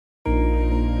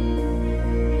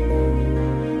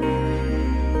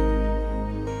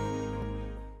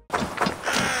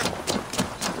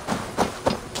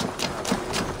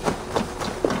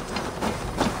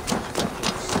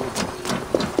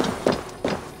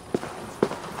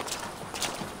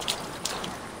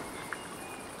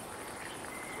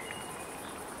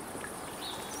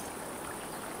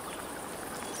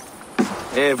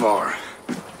Eivor,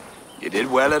 you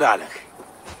did well at Alec.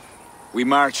 We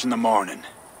march in the morning.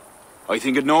 I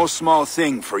think it no small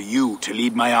thing for you to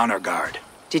lead my honor guard.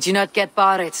 Did you not get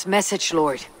Barrett's message,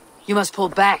 Lord? You must pull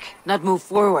back, not move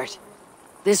forward.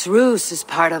 This ruse is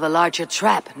part of a larger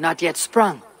trap, not yet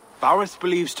sprung. Barrett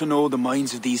believes to know the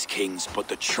minds of these kings, but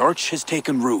the church has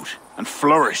taken root and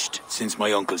flourished since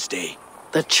my uncle's day.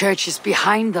 The church is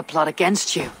behind the plot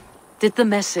against you. Did the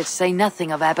message say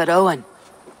nothing of Abbot Owen?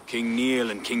 King Neil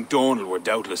and King Donald were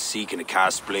doubtless seeking to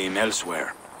cast blame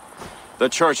elsewhere. The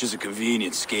church is a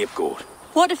convenient scapegoat.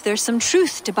 What if there's some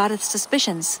truth to Barrett's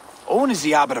suspicions? Owen is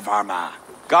the abbot of Armagh,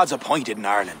 God's appointed in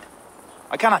Ireland.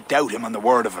 I cannot doubt him on the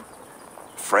word of a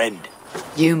friend.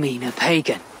 You mean a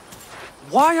pagan?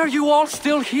 Why are you all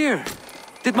still here?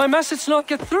 Did my message not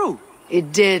get through?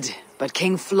 It did, but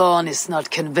King Flann is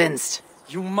not convinced.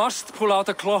 You must pull out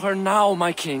the clawher now,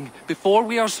 my king, before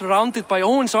we are surrounded by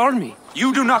Owen's army.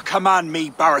 You do not command me,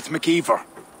 Barrett McEivor.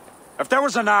 If there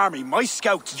was an army, my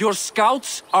scouts... Your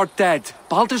scouts are dead.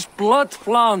 Balder's blood,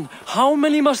 Flann. How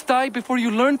many must die before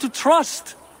you learn to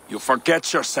trust? You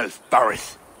forget yourself,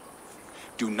 Barrett.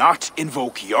 Do not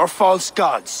invoke your false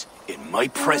gods in my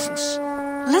presence.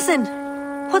 Listen,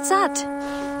 what's that?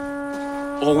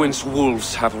 Owen's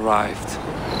wolves have arrived.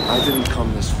 I didn't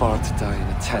come this far to die in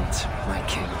a tent, my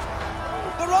king.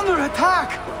 They're under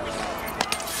attack!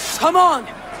 Come on!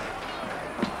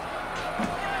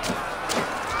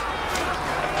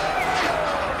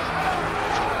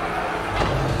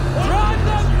 Drive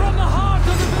them from the heart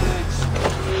of the village!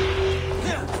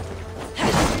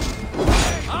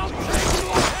 I'll take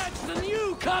more heads than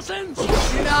you, cousins!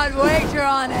 Do not wager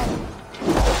on it.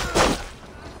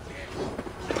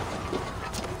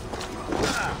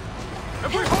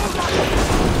 If we hold on,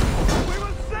 we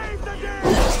will save the day!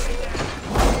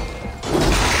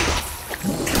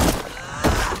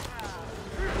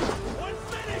 We'll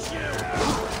finish you!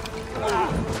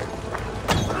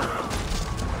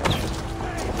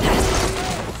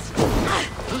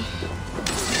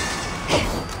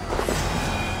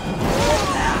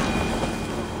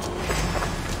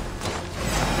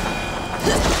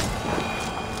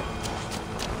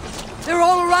 They're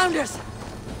all around us.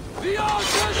 The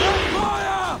archers on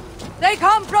fire! They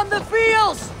come from the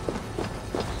fields!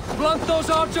 Blunt those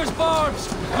archers' barbs!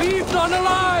 Leave none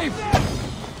alive!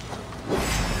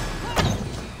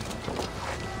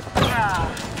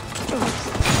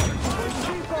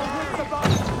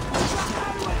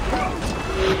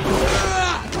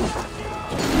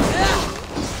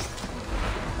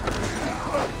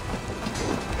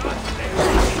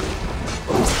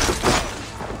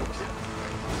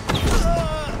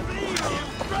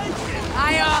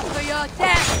 I offer your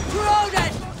death,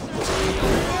 Druids!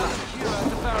 Here at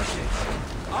the barricades.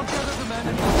 I'll gather the men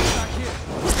and bring them back here.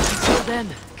 Till then,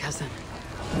 cousin.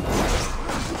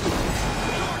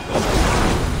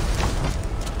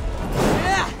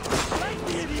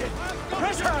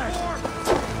 Press hard!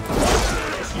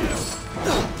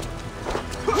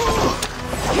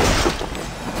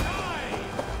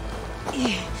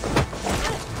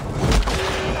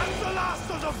 That's the last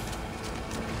of them!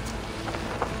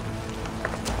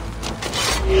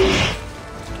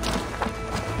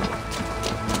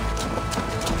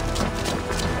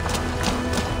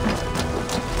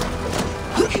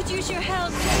 Could use your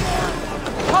help.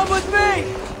 Come with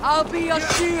me! I'll be your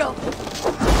shield!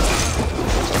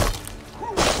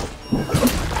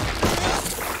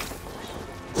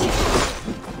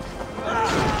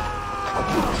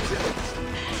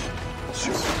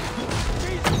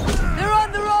 They're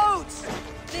on the roads!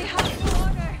 They have no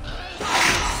honor.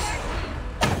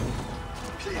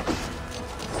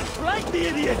 Like the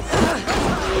idiots!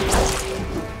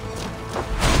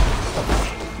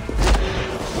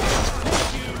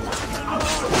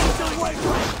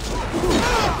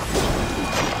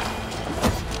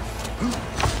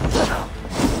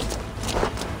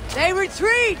 They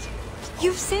retreat!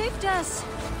 You've saved us.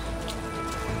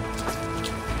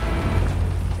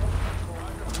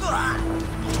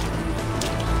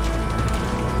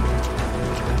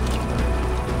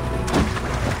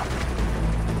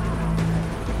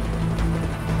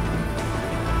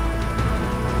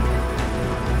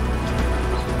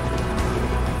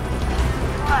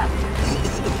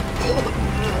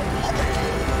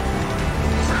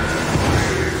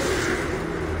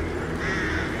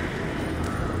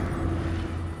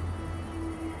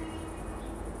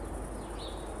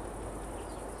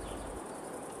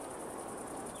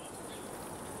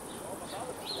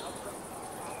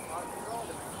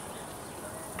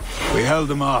 We held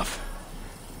them off.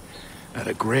 At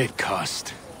a great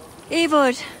cost.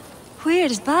 Eivor, where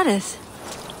is Barrett?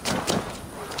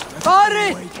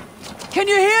 Barret! Can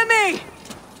you hear me?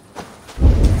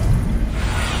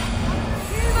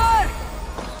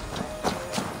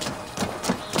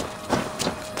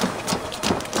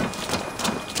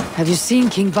 Have you seen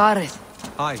King Varith?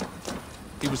 Aye.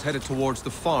 He was headed towards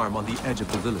the farm on the edge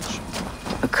of the village.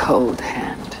 A cold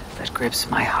hand that grips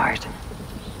my heart.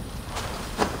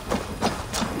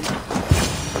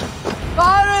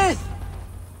 Varith!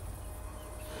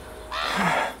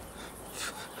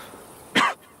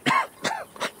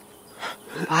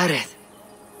 Varith.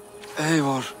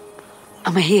 Eivor.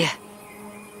 I'm here.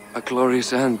 A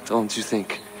glorious end, don't you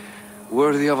think?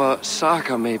 Worthy of a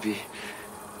saga, maybe.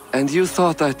 And you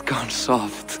thought I'd gone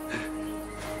soft.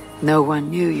 No one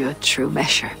knew your true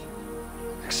measure.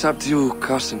 Except you,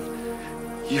 cousin.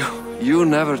 You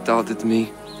never doubted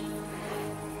me.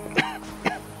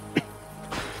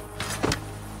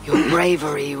 Your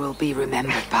bravery will be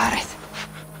remembered, Varith.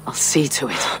 I'll see to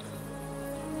it.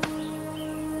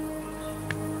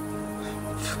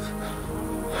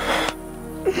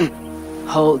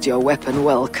 Hold your weapon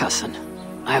well, cousin.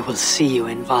 I will see you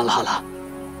in Valhalla.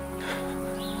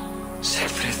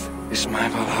 Siegfried is my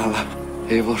Valhalla,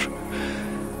 Eivor.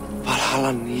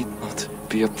 Valhalla need not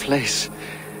be a place.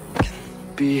 It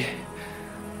can be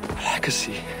a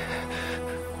legacy.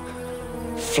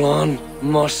 Flann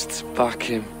must back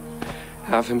him.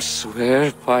 Have him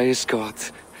swear by his God.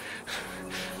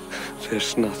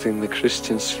 There's nothing the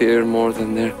Christians fear more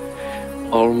than their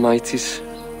Almighty's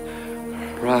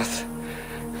wrath.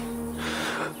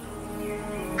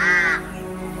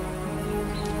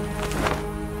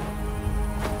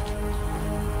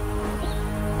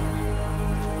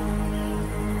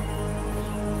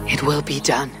 It will be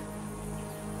done.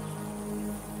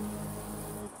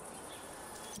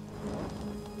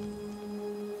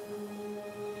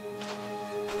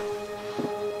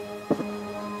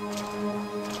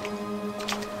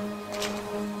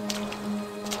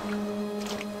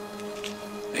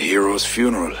 A hero's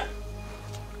funeral.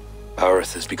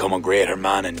 Varith has become a greater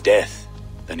man in death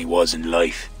than he was in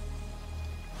life.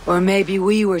 Or maybe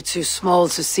we were too small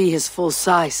to see his full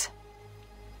size.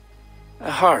 A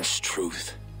harsh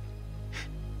truth.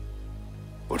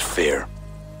 But fair.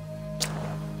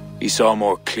 He saw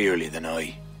more clearly than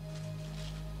I.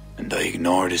 And I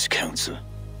ignored his counsel.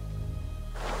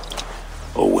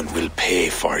 Owen will pay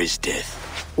for his death.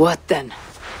 What then?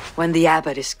 When the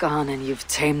abbot is gone and you've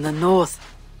tamed the north?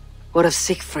 What of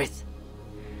Siegfried?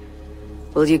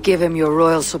 Will you give him your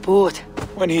royal support?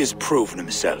 When he has proven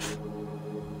himself.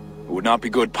 It would not be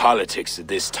good politics at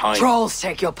this time. Trolls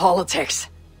take your politics.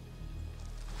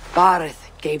 Varith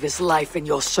gave his life in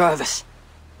your service.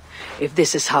 If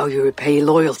this is how you repay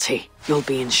loyalty, you'll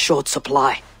be in short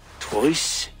supply.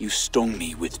 Twice you stung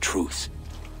me with truth.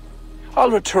 I'll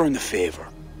return the favor.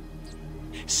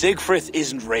 Siegfried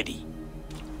isn't ready.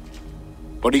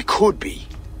 But he could be,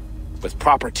 with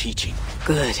proper teaching.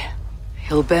 Good.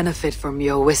 He'll benefit from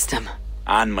your wisdom.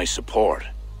 And my support.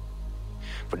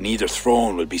 But neither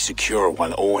throne will be secure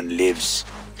while Owen lives.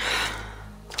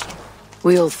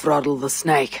 We'll throttle the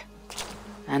snake.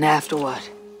 And afterward,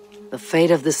 the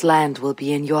fate of this land will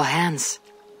be in your hands.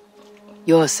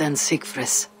 Yours and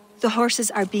Siegfried's. The horses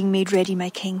are being made ready, my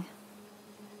king.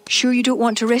 Sure you don't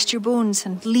want to rest your bones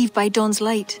and leave by dawn's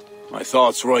light? My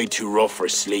thoughts ride too rough for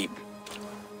sleep.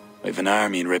 I've an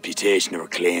army and reputation to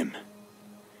reclaim.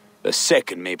 The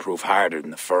second may prove harder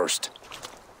than the first.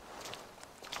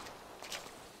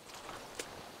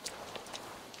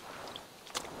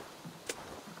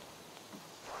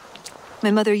 My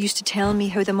mother used to tell me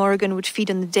how the Morrigan would feed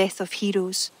on the death of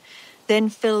heroes, then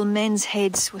fill men's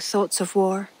heads with thoughts of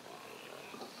war.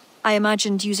 I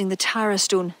imagined using the Tara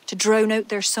Stone to drown out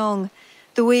their song,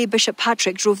 the way Bishop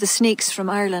Patrick drove the snakes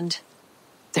from Ireland.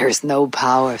 There is no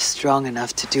power strong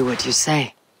enough to do what you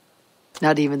say.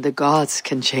 Not even the gods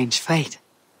can change fate.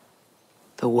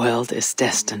 The world is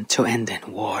destined to end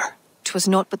in war. 'Twas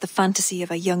not but the fantasy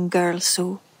of a young girl,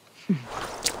 so...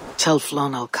 Tell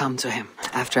Flann I'll come to him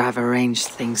after I've arranged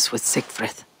things with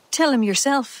Siegfried. Tell him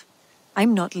yourself.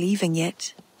 I'm not leaving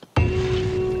yet.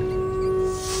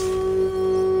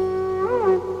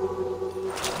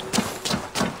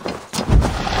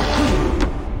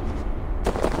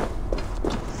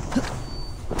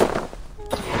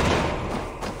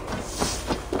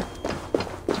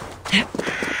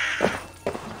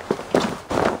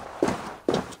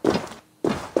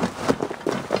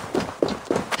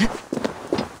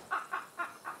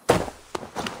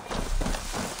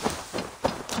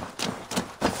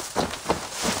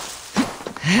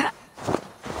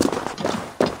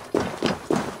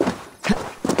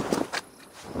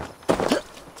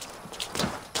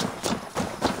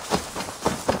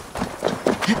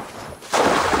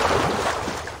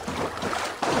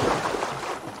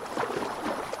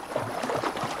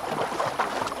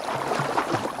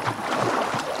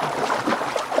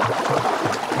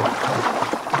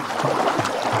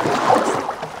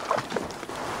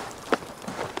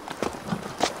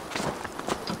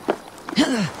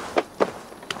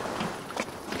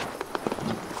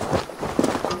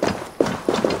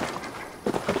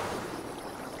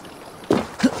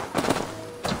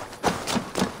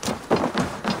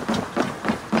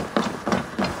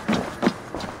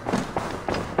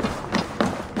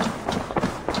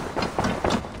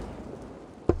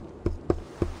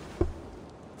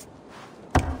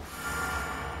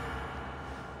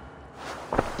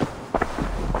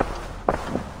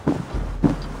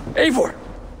 Eivor,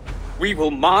 we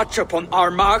will march upon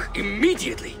Armagh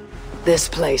immediately. This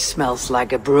place smells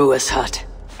like a brewer's hut.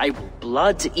 I will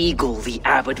blood eagle the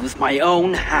abbot with my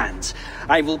own hands.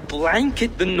 I will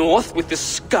blanket the north with the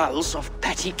skulls of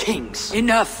petty kings.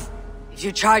 Enough! If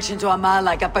you charge into Armagh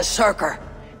like a berserker,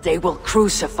 they will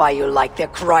crucify you like their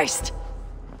Christ.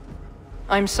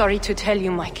 I'm sorry to tell you,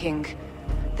 my king.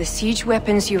 The siege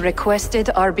weapons you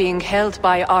requested are being held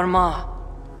by Armagh.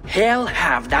 Hell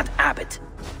have that abbot.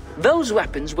 Those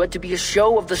weapons were to be a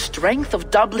show of the strength of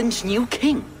Dublin's new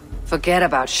king. Forget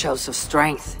about shows of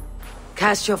strength.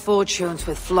 Cast your fortunes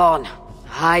with Flann.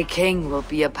 High King will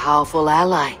be a powerful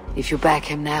ally if you back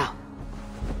him now.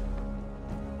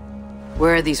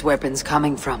 Where are these weapons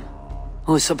coming from?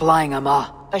 Who's supplying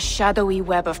Armagh? A shadowy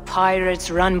web of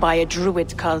pirates run by a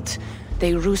Druid cult.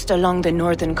 They roost along the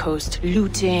northern coast,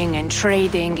 looting and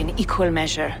trading in equal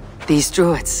measure. These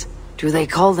Druids, do they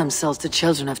call themselves the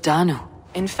Children of Danu?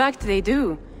 In fact, they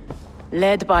do.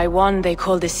 Led by one they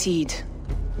call the Seed.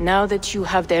 Now that you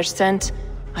have their scent,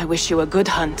 I wish you a good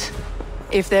hunt.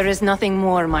 If there is nothing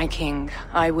more, my king,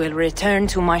 I will return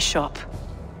to my shop.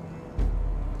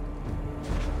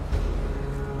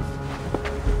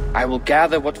 I will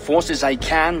gather what forces I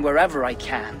can wherever I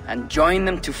can, and join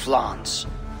them to Flann's.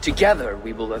 Together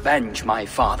we will avenge my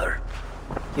father.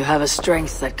 You have a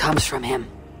strength that comes from him.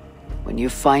 When you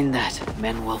find that,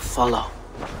 men will follow.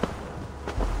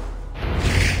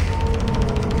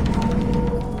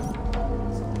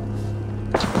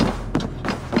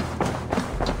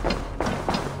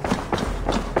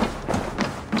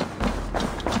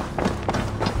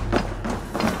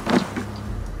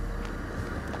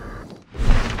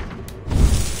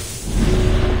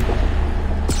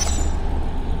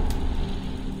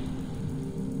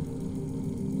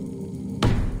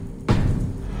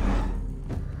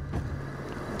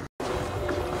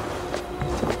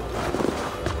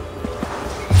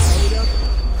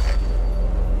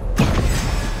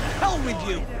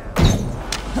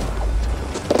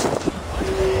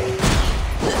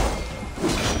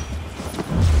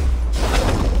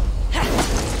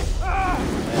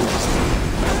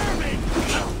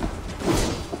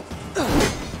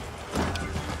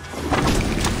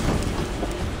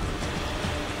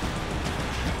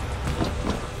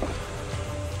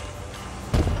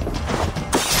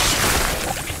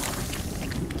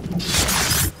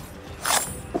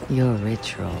 Your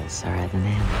rituals are at an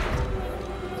end.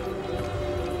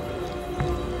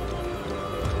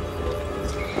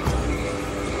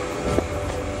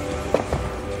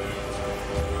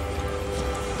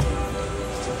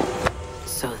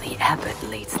 So the abbot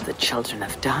leads the Children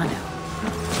of Danu.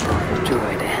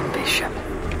 Druid and bishop.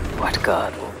 What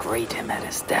god will greet him at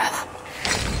his death?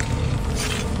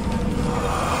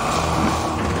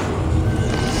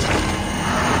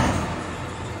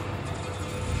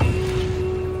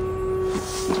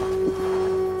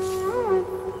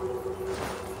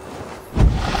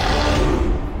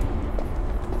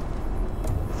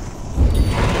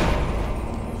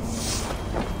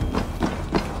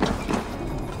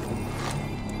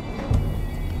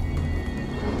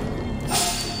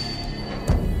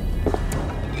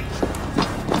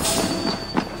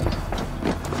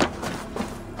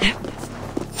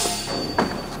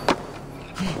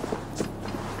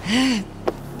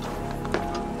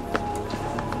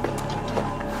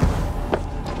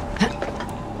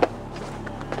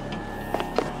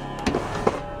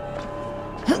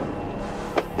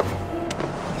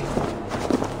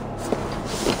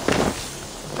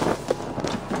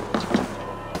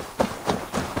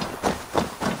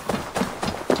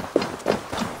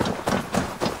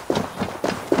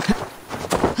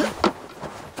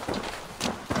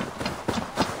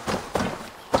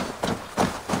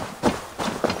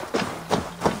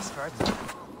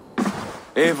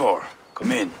 Eivor,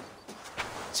 come in.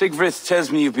 Sigfrid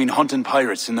tells me you've been hunting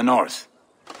pirates in the north.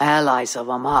 Allies of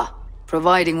Armagh,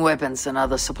 providing weapons and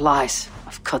other supplies.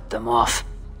 I've cut them off.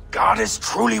 God is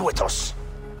truly with us.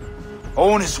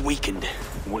 Owen is weakened,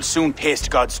 and will soon taste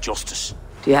God's justice.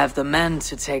 Do you have the men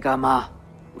to take Armagh?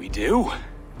 We do,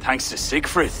 thanks to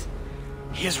Sigfrid.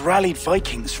 He has rallied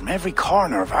Vikings from every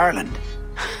corner of Ireland.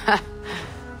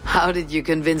 How did you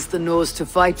convince the Norse to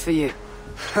fight for you?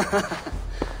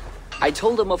 I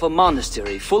told him of a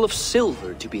monastery full of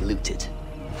silver to be looted.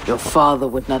 Your father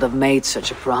would not have made such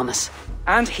a promise.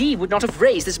 And he would not have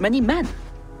raised as many men.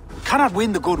 We cannot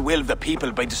win the goodwill of the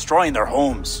people by destroying their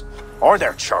homes, or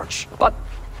their church. But,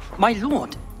 my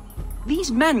lord,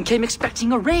 these men came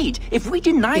expecting a raid. If we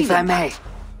deny them... If I may,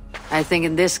 I think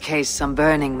in this case some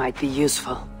burning might be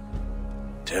useful.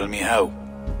 Tell me how.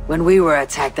 When we were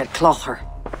attacked at Clogher,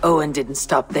 Owen didn't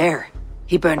stop there.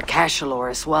 He burned Cashel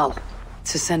as well.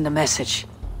 to send a message.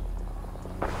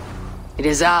 It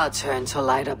is our turn to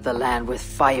light up the land with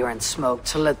fire and smoke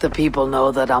to let the people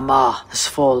know that Amar has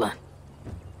fallen.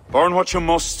 Burn what you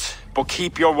must, but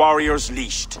keep your warriors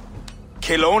leashed.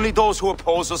 Kill only those who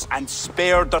oppose us and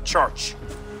spare the church.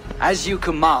 As you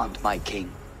command, my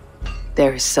king.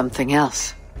 There is something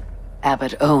else.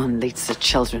 Abbot Owen leads the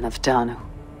Children of Danu.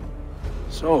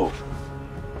 So,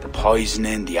 the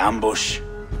poisoning, the ambush,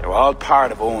 they were all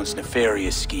part of Owen's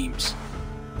nefarious schemes.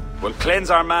 We'll cleanse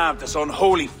our man of this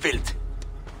unholy filth.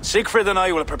 Siegfried and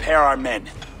I will prepare our men.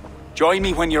 Join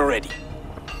me when you're ready.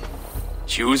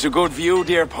 Choose a good view,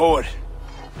 dear poet.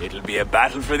 It'll be a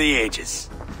battle for the ages.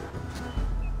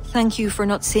 Thank you for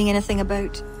not saying anything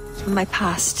about my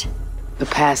past. The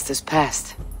past is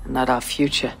past, and not our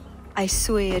future. I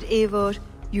swear, Eivor,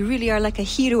 you really are like a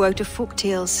hero out of folk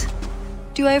tales.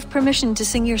 Do I have permission to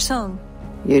sing your song?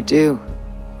 You do.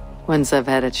 Once I've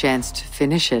had a chance to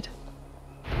finish it.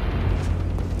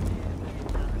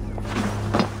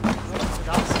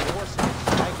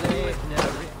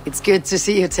 It's good to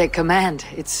see you take command.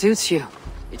 It suits you.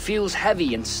 It feels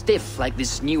heavy and stiff like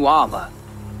this new armor.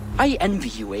 I envy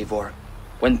you, Eivor.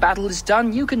 When battle is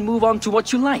done, you can move on to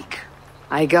what you like.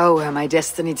 I go where my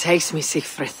destiny takes me,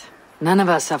 Siegfried. None of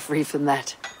us are free from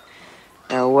that.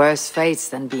 There are worse fates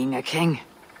than being a king.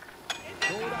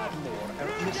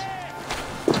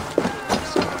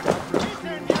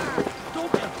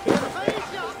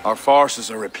 Our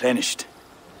forces are replenished.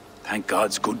 Thank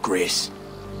God's good grace.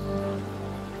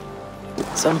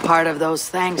 Some part of those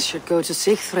thanks should go to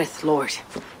Siegfried, Lord.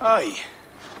 Aye,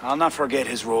 I'll not forget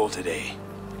his role today.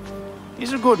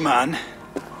 He's a good man,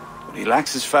 but he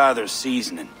lacks his father's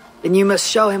seasoning. Then you must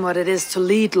show him what it is to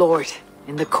lead, Lord,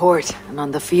 in the court and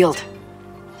on the field.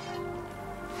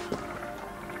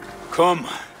 Come,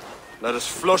 let us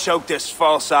flush out this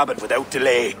false abbot without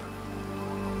delay.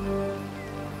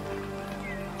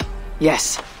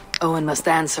 Yes, Owen must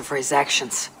answer for his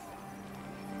actions.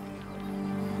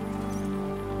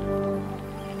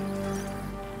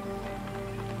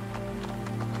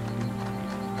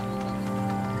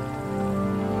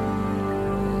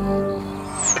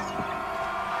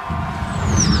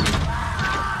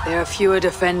 There are fewer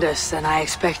defenders than I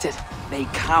expected. They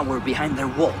cower behind their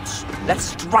walls. Let's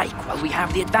strike while we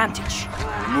have the advantage.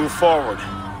 We move forward,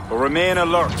 but remain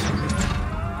alert.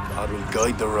 God will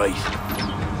guide the right.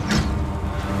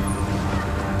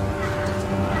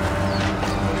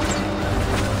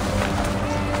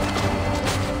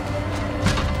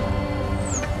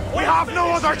 We have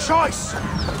no other choice!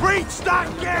 Breach that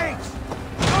gate!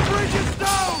 The bridge is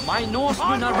down! My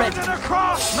Norsemen are ready. And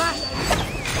across!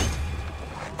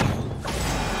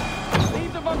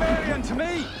 Leave the barbarian to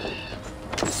me!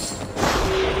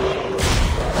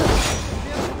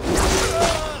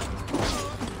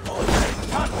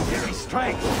 Very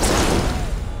strength!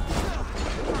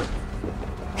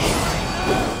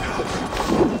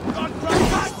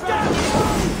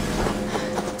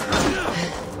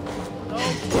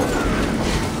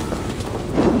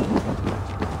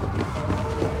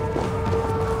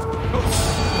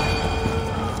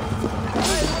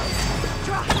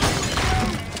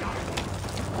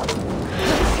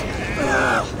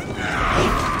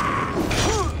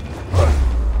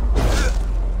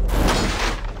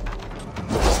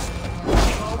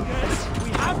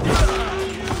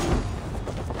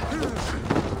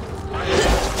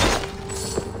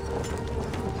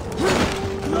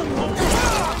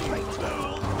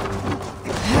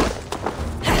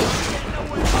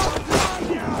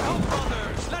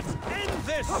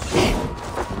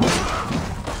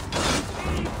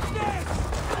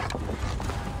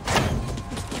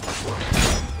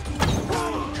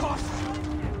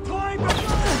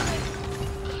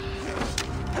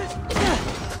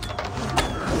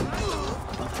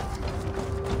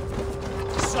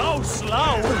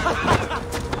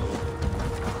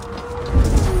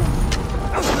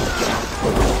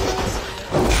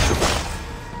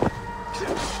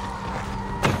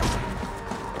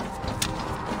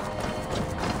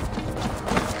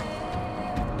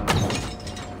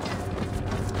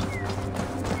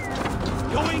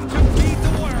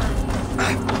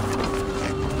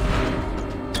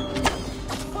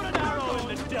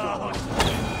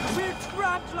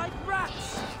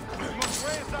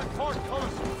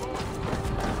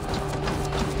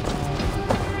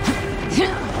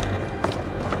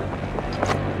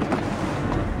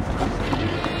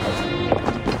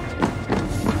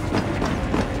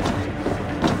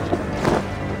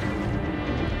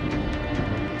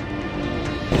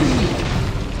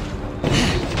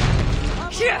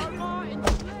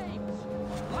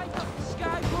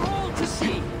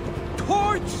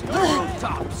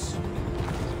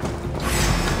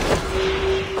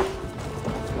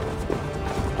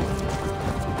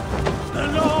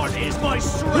 my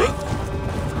strength!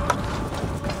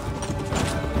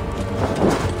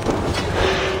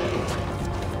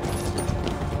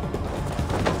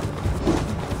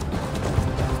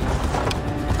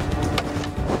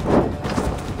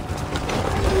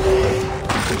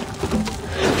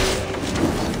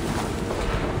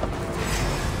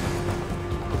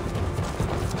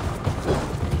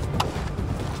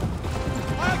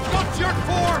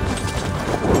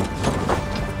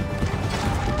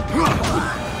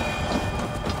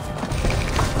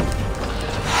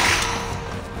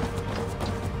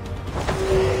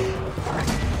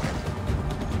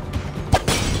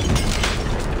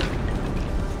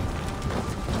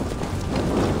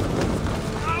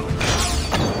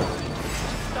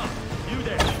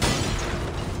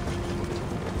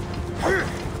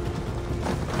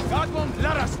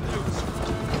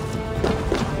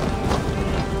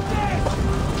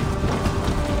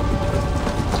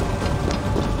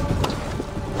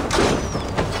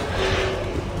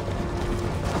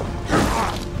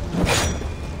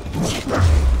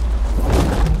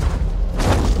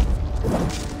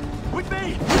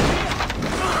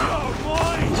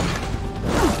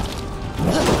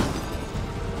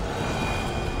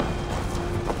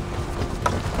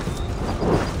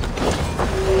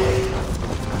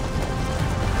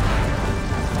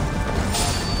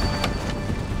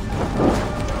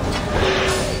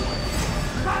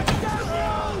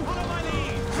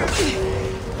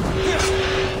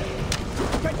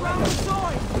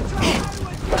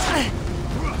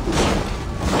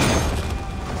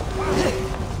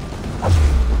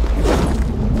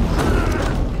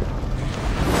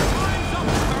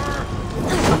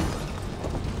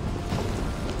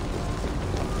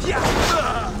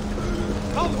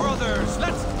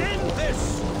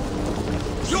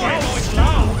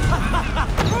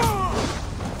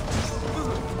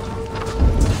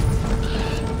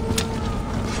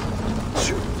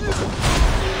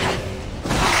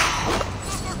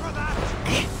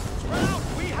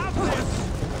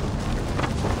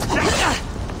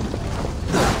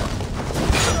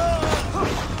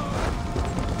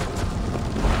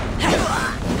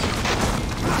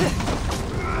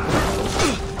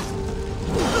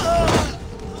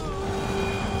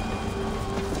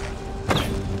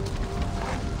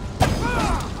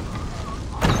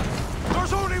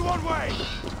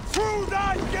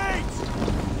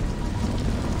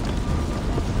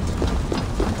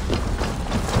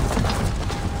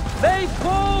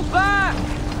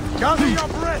 Gather your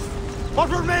breath, but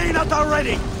remain at the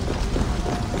ready!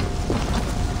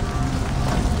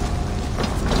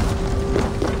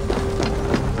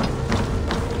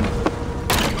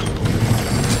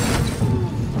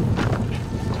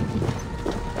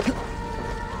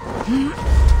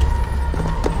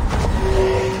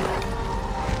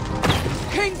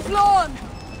 King Flann!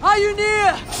 Are you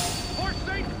near? For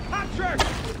Saint Patrick!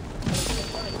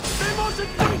 They mustn't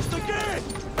reach the gate!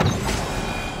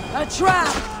 A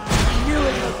trap! I knew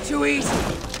it looked too easy.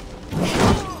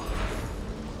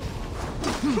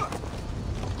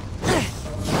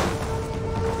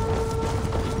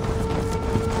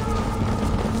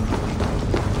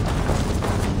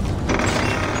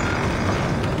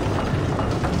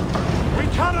 We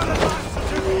cannot advance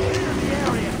until we clear the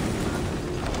area!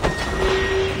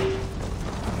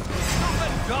 Stop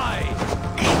and die!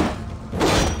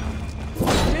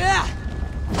 Yeah!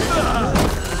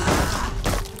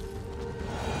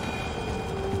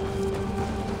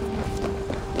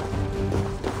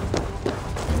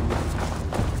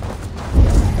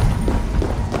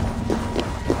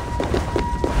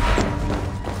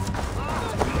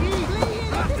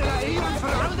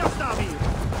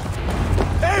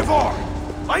 Eivor!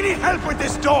 I need help with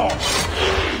this door!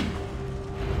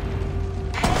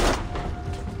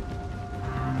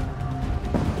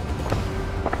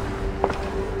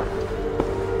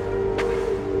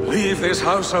 Leave this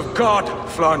house of God,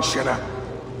 Flann Sinna,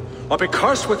 or be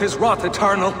cursed with his wrath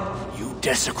eternal. You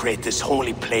desecrate this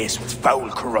holy place with foul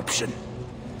corruption.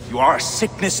 You are a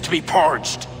sickness to be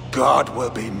purged. God will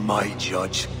be my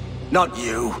judge, not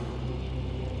you.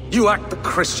 You act the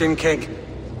Christian king,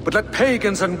 but let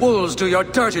pagans and wolves do your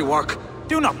dirty work.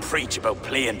 Do not preach about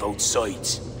playing both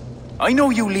sides. I know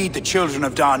you lead the Children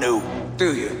of Danu.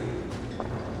 Do you?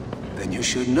 Then you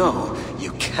should know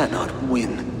you cannot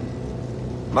win.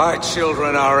 My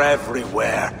children are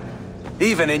everywhere,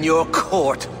 even in your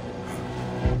court.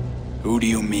 Who do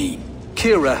you mean?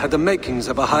 Kira had the makings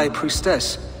of a high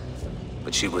priestess,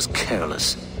 but she was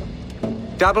careless.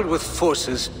 Dabbled with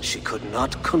forces she could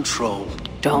not control.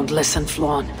 Don't listen,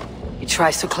 Flann. He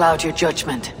tries to cloud your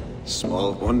judgment.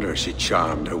 Small wonder she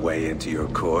charmed her way into your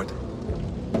court.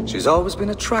 She's always been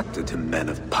attracted to men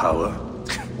of power.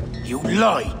 You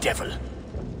lie, devil.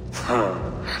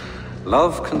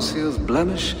 Love conceals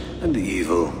blemish and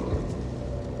evil.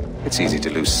 It's easy to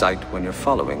lose sight when you're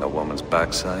following a woman's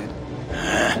backside.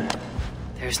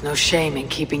 There's no shame in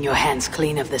keeping your hands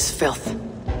clean of this filth.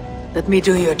 Let me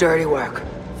do your dirty work.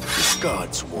 It's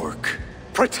God's work.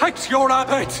 Protect your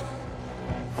abbot!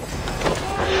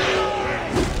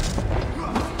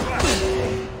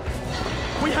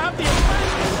 We have the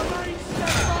advantage! Remain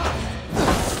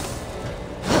steadfast!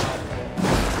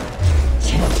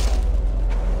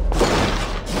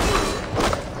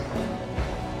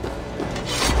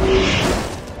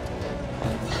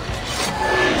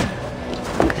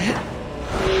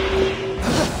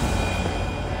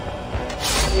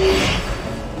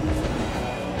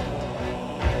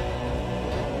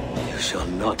 You shall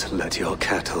not let your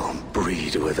cattle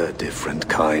breed with a different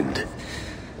kind.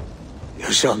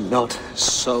 You shall not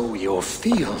sow your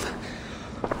field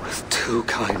with two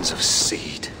kinds of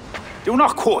seed. Do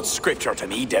not quote scripture to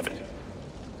me, devil.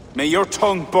 May your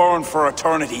tongue burn for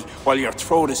eternity while your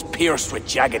throat is pierced with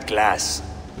jagged glass.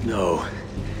 No.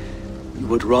 You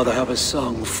would rather have a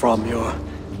song from your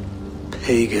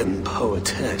pagan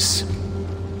poetess.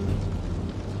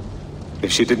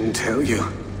 If she didn't tell you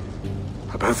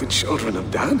about the Children of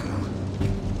Danu,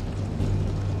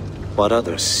 what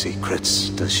other secrets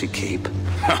does she keep?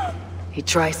 He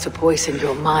tries to poison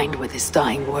your mind with his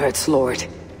dying words, Lord.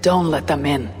 Don't let them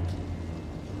in.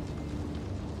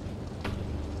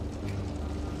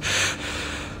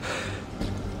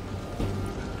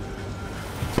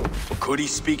 Could he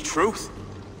speak truth?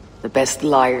 The best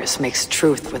liars mix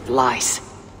truth with lies.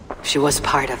 If she was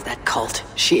part of that cult,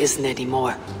 she isn't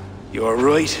anymore. You're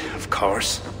right, of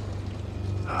course.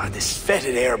 This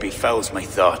fetid air befouls my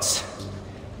thoughts.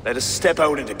 Let us step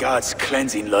out into God's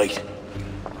cleansing light.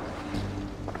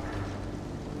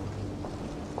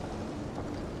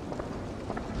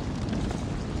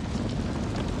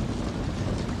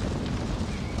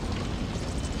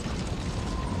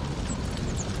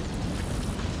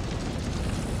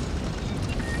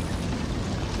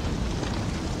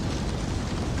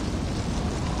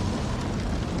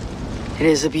 It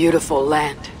is a beautiful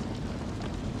land.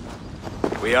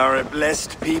 We are a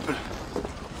blessed people.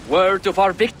 Word of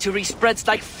our victory spreads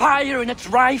like fire in a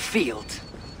dry field.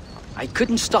 I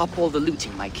couldn't stop all the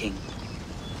looting, my king.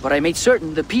 But I made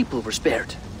certain the people were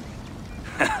spared.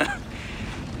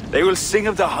 They will sing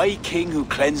of the High King who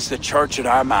cleansed the Church at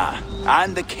Armagh,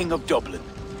 and the King of Dublin,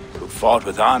 who fought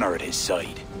with honor at his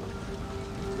side.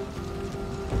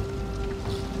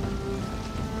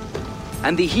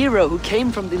 And the hero who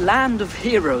came from the land of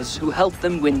heroes who helped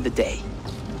them win the day.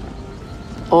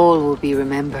 All will be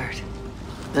remembered.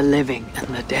 The living and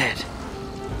the dead.